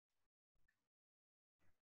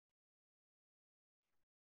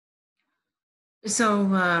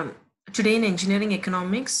So today in engineering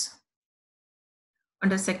economics,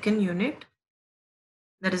 under second unit,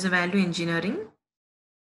 that is a value engineering,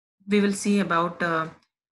 we will see about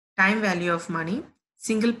time value of money,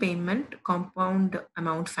 single payment compound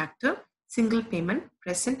amount factor, single payment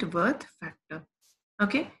present worth factor.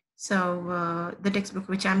 Okay, so the textbook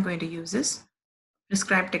which I'm going to use is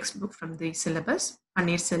prescribed textbook from the syllabus,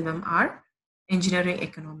 Panir Selvam R, Engineering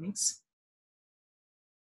Economics.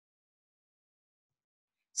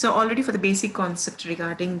 So already for the basic concept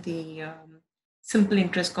regarding the simple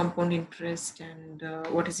interest, compound interest, and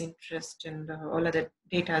what is interest, and all other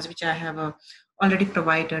data which I have already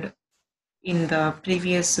provided in the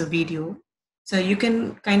previous video. So you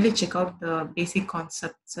can kindly check out the basic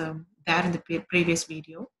concepts there in the previous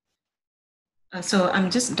video. So I'm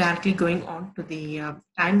just directly going on to the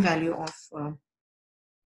time value of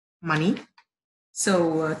money.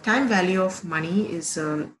 So time value of money is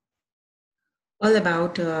all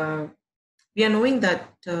about we are knowing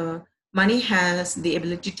that money has the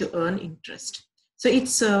ability to earn interest. So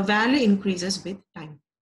its value increases with time,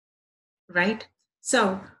 right?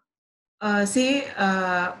 So say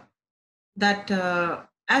that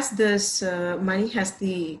as this money has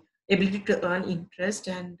the ability to earn interest,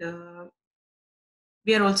 and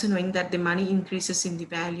we are also knowing that the money increases in the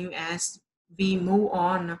value as we move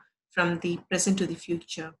on from the present to the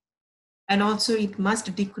future. And also it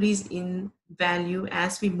must decrease in value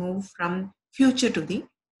as we move from future to the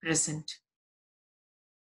present.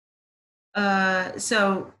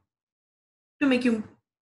 So to make you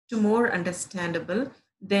to more understandable,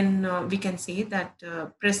 then we can say that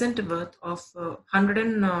present worth of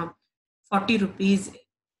 140 rupees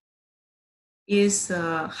is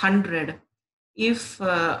 100 if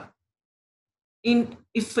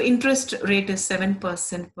if interest rate is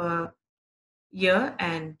 7% per year,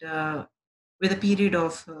 and with a period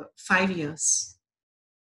of 5 years.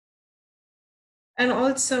 And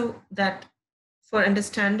also that for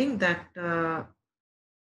understanding that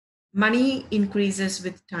money increases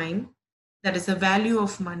with time, that is the value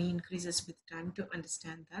of money increases with time. To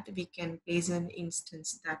understand that, we can place an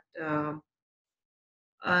instance that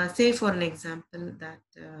say for an example that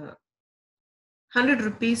 100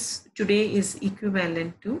 rupees today is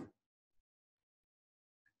equivalent to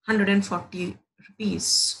 140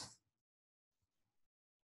 rupees,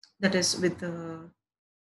 that is with the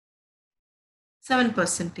 7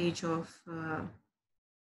 percentage of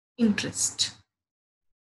interest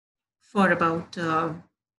for about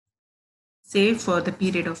say for the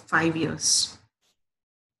period of 5 years,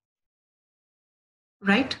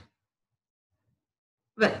 right?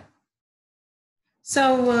 Well,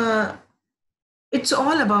 so it's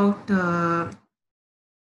all about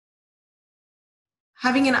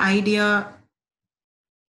having an idea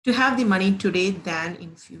to have the money today than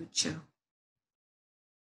in future,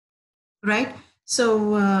 right?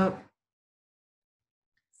 So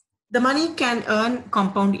the money can earn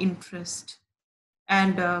compound interest,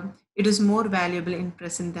 and it is more valuable in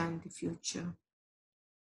present than the future.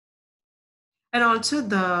 And also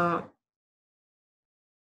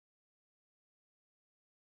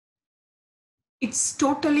it's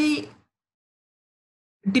totally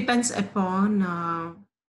depends upon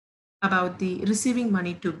about the receiving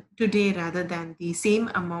money today rather than the same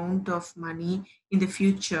amount of money in the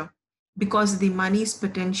future, because the money's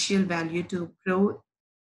potential value to grow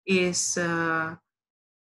is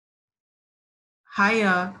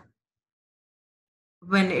higher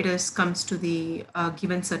when it is comes to the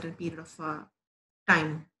given certain period of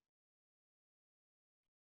time,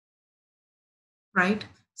 right?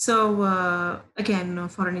 So again,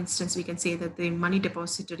 for an instance, we can say that the money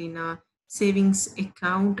deposited in a savings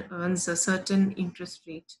account earns a certain interest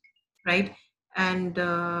rate, right? And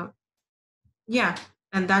yeah,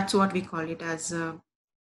 and that's what we call it as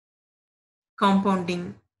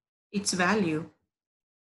compounding its value,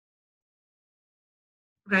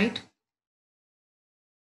 right?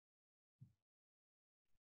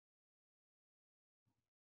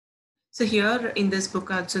 So here in this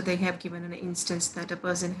book also they have given an instance that a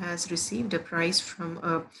person has received a prize from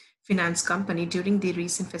a finance company during the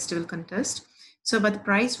recent festival contest. So but the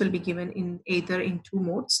prize will be given in either in two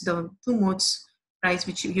modes. The two modes price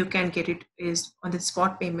which you can get it is on the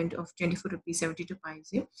spot payment of 24 rupees 72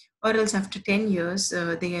 paise, or else after 10 years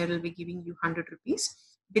they will be giving you 100 rupees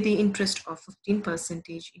with the interest of 15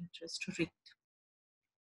 percentage interest rate,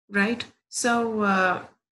 right? So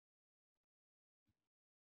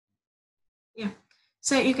yeah.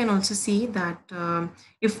 So you can also see that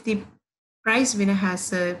if the prize winner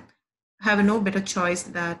has have no better choice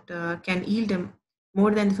that can yield them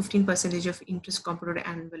more than the 15 percentage of interest compounded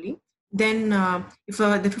annually, Then if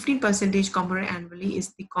the 15 percentage compounded annually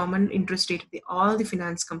is the common interest rate of all the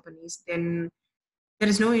finance companies, then there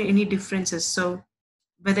is no any differences. So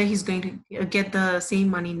whether he's going to get the same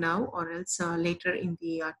money now or else later in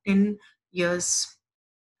the 10 years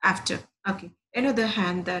after. Okay. On the other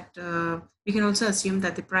hand, that we can also assume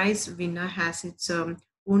that the prize winner has its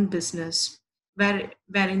own business,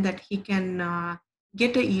 wherein that he can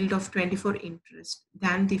get a yield of 24 interest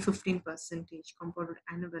than the 15 percentage compounded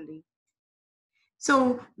annually.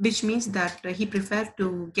 So, which means that he preferred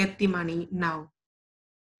to get the money now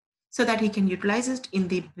so that he can utilize it in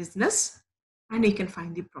the business and he can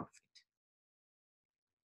find the profit,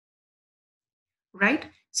 right?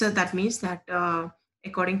 So that means that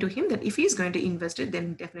according to him, that if he's going to invest it,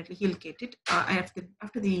 then definitely he'll get it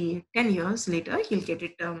after the 10 years later, he'll get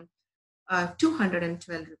it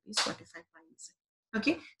 212 rupees 45 paise.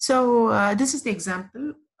 Okay, so this is the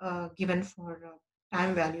example given for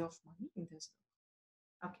time value of money in this.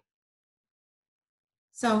 Okay,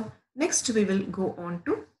 so next we will go on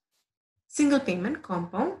to single payment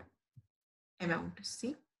compound amount.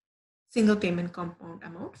 See, single payment compound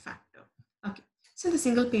amount factor. Okay, so the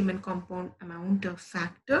single payment compound amount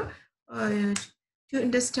factor, to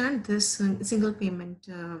understand this single payment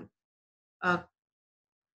uh,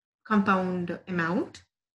 compound amount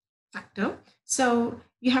factor, so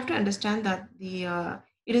you have to understand that the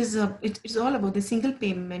it's all about the single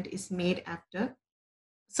payment is made after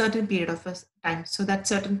certain period of a time. So that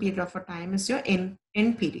certain period of a time is your end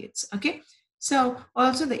periods. Okay. So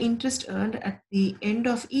also the interest earned at the end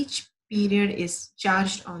of each period is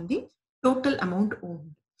charged on the total amount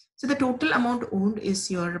owned. So the total amount owned is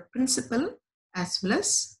your principal as well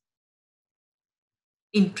as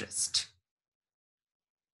interest.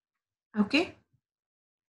 Okay.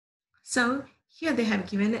 So here they have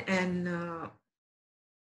given an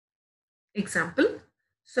example.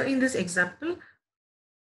 So in this example,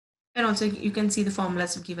 and also you can see the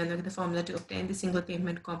formulas given. Like the formula to obtain the single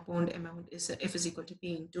payment compound amount is F is equal to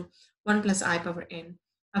P into 1 plus I power N.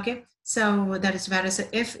 Okay, so that is whereas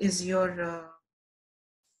F is your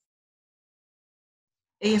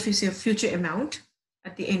AF is your future amount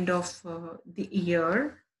at the end of the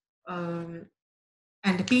year, and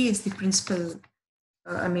P is the principal.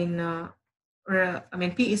 P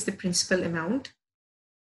is the principal amount.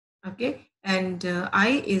 Okay, and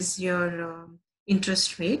I is your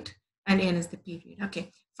interest rate, and N is the period.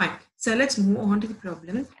 Okay, fine. So let's move on to the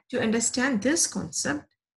problem. To understand this concept,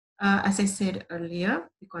 as I said earlier,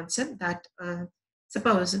 the concept that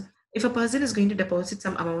suppose if a person is going to deposit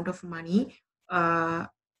some amount of money uh,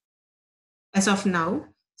 as of now,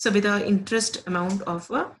 so with the interest amount of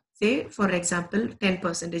say for example 10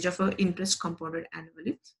 percentage of interest compounded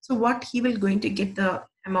annually, so what he will going to get the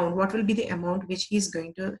amount, what will be the amount which he is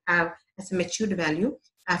going to have as a matured value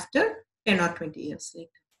after 10 or 20 years later.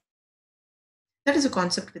 That is a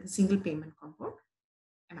concept with a single payment compound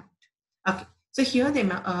amount. Okay, so here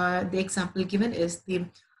the example given is the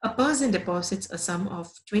a person deposits a sum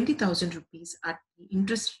of 20,000 rupees at the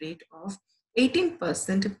interest rate of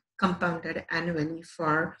 18% compounded annually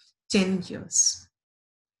for 10 years.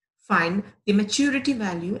 Find the maturity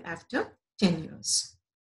value after 10 years.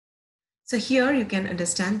 So here you can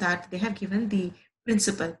understand that they have given the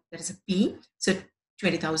principal, that is a P, so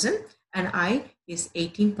 20,000, and I is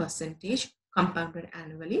 18 percentage compounded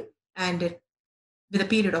annually, and with a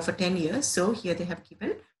period of 10 years. So here they have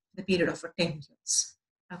given the period of 10 years.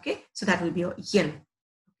 Okay, so that will be your N. Okay.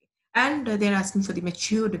 And they're asking for the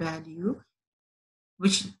matured value,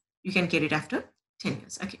 which you can get it after 10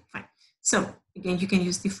 years. Okay, fine. So again, you can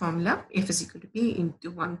use the formula F is equal to P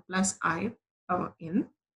into 1 plus I power N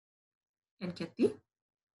and get the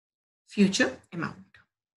future amount.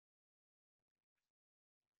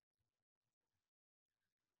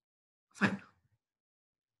 Fine.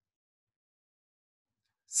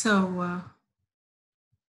 So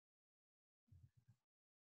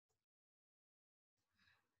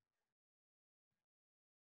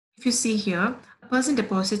if you see here, a person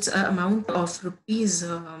deposits an amount of rupees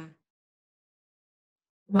 1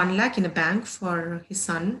 lakh in a bank for his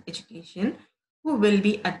son education, who will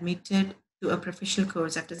be admitted to a professional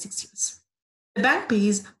course after 6 years. The bank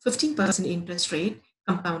pays 15% interest rate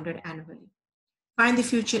compounded annually. Find the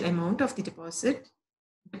future amount of the deposited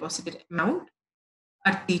amount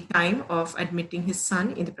at the time of admitting his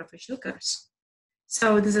son in the professional course.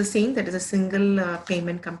 So this is saying that is a single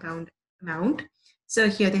payment compound amount. So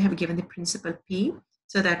here they have given the principal P.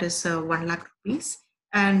 So that is 1 lakh rupees.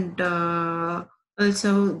 And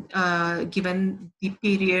also given the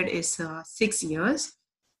period is 6 years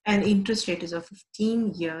and interest rate is of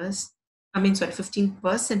 15 years. 15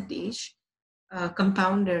 percentage.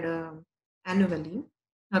 compounded annually.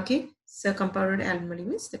 Okay, so compounded annually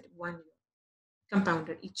means that 1 year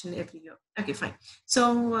compounded each and every year. Okay, fine.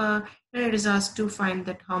 So here it is asked to find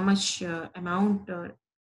that how much amount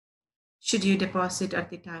should you deposit at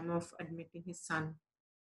the time of admitting his son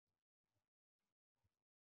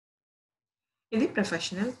in the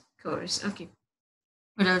professional course. Okay,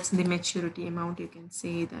 what else in the maturity amount you can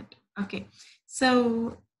say that. Okay,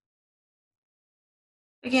 so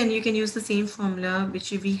again you can use the same formula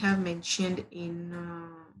which we have mentioned in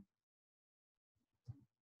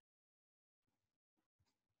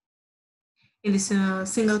this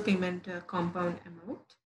single payment compound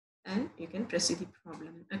amount, and you can proceed the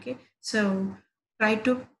problem. Okay, so try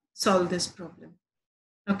to solve this problem.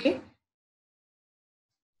 Okay,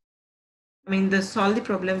 I mean the solve the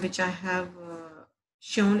problem which I have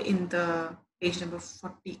shown in the page number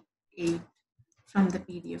 48 from the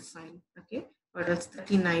PDF file. Okay, or else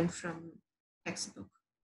 39 from textbook.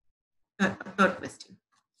 Third question.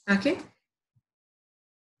 Okay,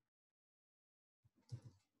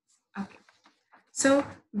 okay. So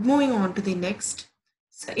moving on to the next.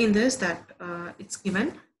 So in this that it's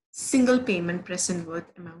given single payment present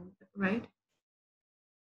worth amount, right?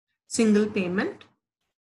 Single payment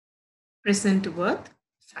present worth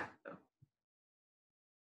factor.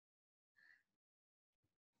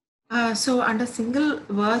 So under single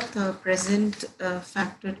worth present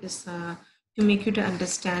factor is to make you to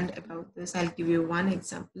understand about this. I'll give you one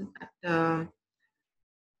example.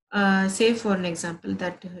 Say for an example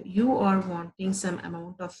that you are wanting some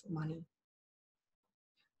amount of money.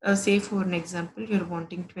 Say for an example, you're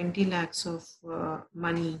wanting 20 lakhs of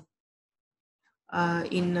money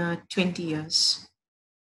in 20 years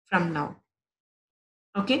from now.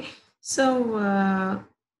 Okay, so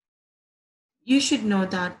you should know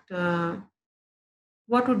that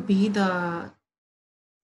what would be the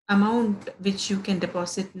amount which you can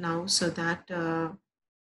deposit now so that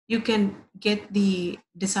you can get the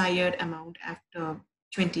desired amount after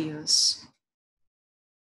 20 years.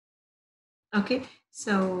 Okay,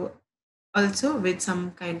 so also with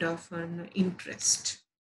some kind of an interest,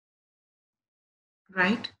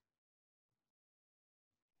 right?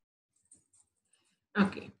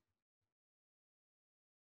 Okay,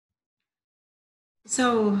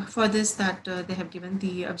 so for this that they have given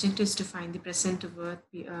the objective is to find the present worth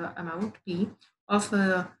amount P of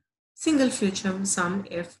a single future sum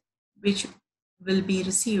F which will be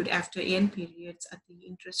received after n periods at the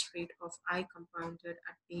interest rate of I compounded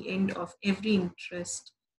at the end of every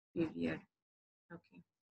interest period. Okay.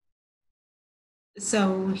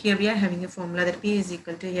 So here we are having a formula that P is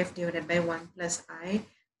equal to F divided by 1 plus I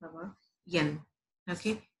power n.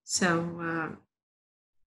 Okay. So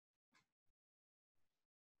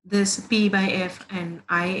this P by F and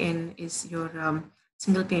IN is your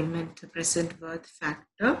single payment present worth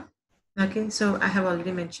factor. Okay, so I have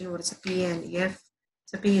already mentioned what is a P and F.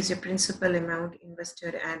 So P is your principal amount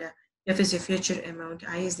invested and F is your future amount,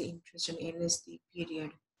 I is the interest and N is the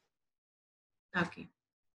period. Okay,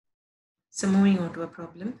 so moving on to a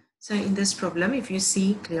problem. So in this problem, if you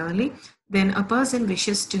see clearly, then a person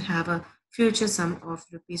wishes to have a future sum of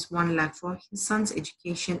rupees 1 lakh for his son's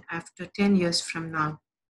education after 10 years from now,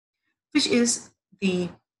 which is the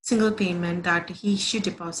single payment that he should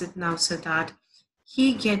deposit now so that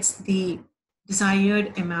he gets the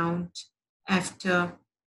desired amount after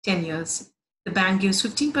 10 years. The bank gives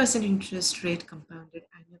 15% interest rate compounded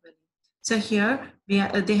annually. So here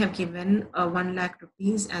they have given 1 lakh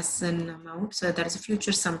rupees as an amount. So that is a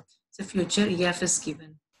future sum. So future EF is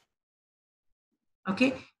given.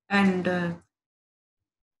 Okay. And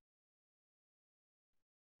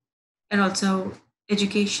also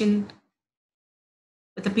education,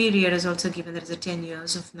 the period is also given, that is a 10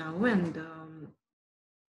 years of now, and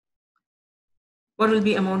what will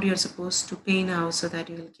be amount you're supposed to pay now so that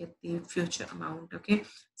you will get the future amount. Okay,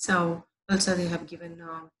 so also they have given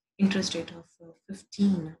interest rate of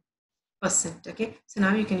 15%. Okay, so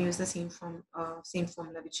now you can use the same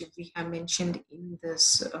formula which we have mentioned in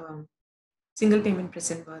this single payment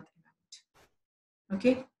present worth amount.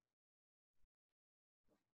 Okay,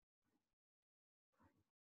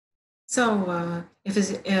 so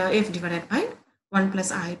if divided by 1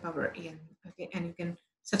 plus I power n. Okay, and you can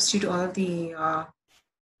substitute all the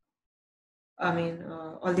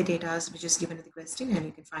all the data which is given in the question, and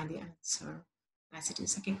you can find the answer as it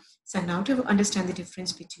is. Okay, so now to understand the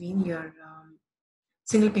difference between your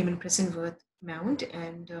single payment present worth amount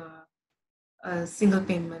and a single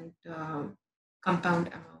payment compound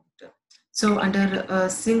amount. So under a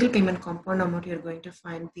single payment compound amount, you're going to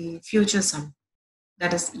find the future sum,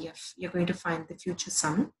 that is EF. You're going to find the future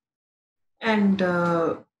sum, and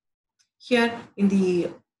Here in the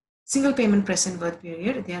single payment present worth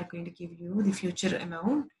period, they are going to give you the future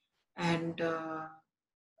amount, and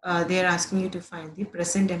they are asking you to find the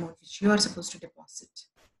present amount which you are supposed to deposit,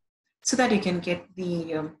 so that you can get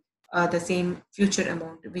the same future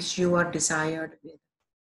amount which you are desired with.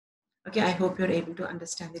 Okay, I hope you're able to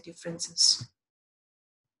understand the differences.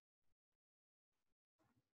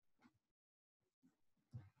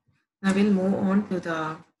 Now we'll move on to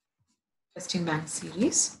the question bank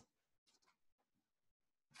series.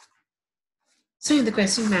 So in the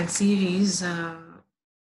question bank series,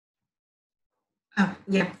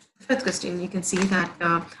 yeah, first question, you can see that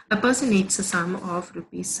a person needs a sum of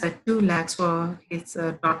rupees 2 lakhs for his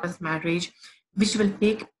daughter's marriage, which will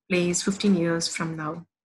take place 15 years from now.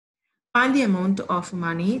 Find the amount of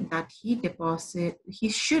money that he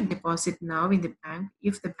should deposit now in the bank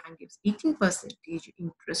if the bank gives 18%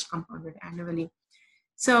 interest compounded annually.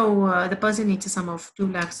 So the person needs a sum of 2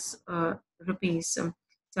 lakhs rupees.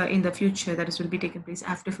 So in the future, that is will be taken place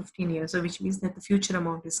after 15 years. So which means that the future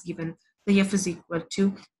amount is given. The F is equal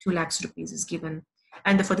to 2 lakhs rupees is given.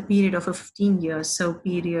 And for the period of 15 years, so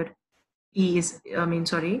period E is,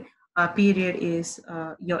 period is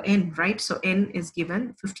your N, right? So N is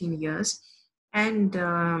given 15 years. And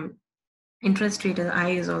interest rate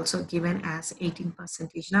I is also given as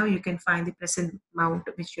 18%. Now you can find the present amount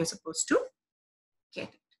which you're supposed to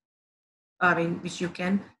get. Which you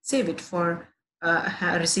can save it for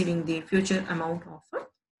receiving the future amount of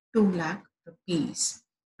 2 lakh rupees.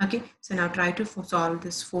 Okay, so now try to solve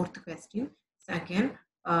this fourth question. So again,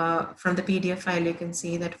 from the PDF file, you can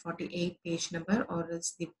see that 48 page number, or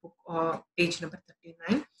else the book or page number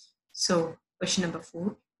 39. So question number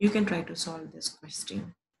 4, you can try to solve this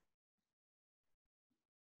question.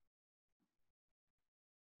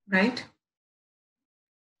 Right?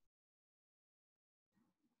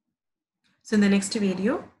 So in the next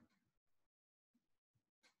video,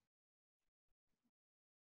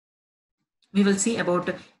 we will see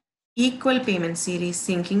about equal payment series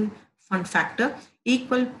sinking fund factor,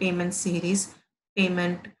 equal payment series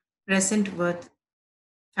payment present worth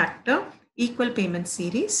factor, equal payment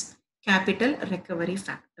series capital recovery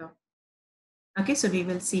factor. Okay, so we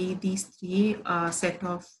will see these three set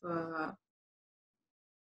of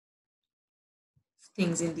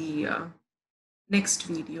things in the next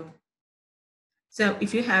video. So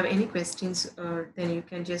if you have any questions, then you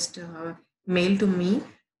can just mail to me,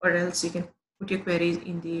 or else you can put your queries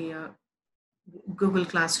in the Google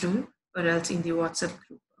Classroom, or else in the WhatsApp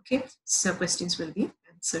group. Okay, so questions will be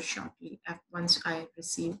answered shortly once I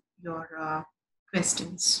receive your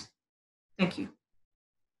questions. Thank you.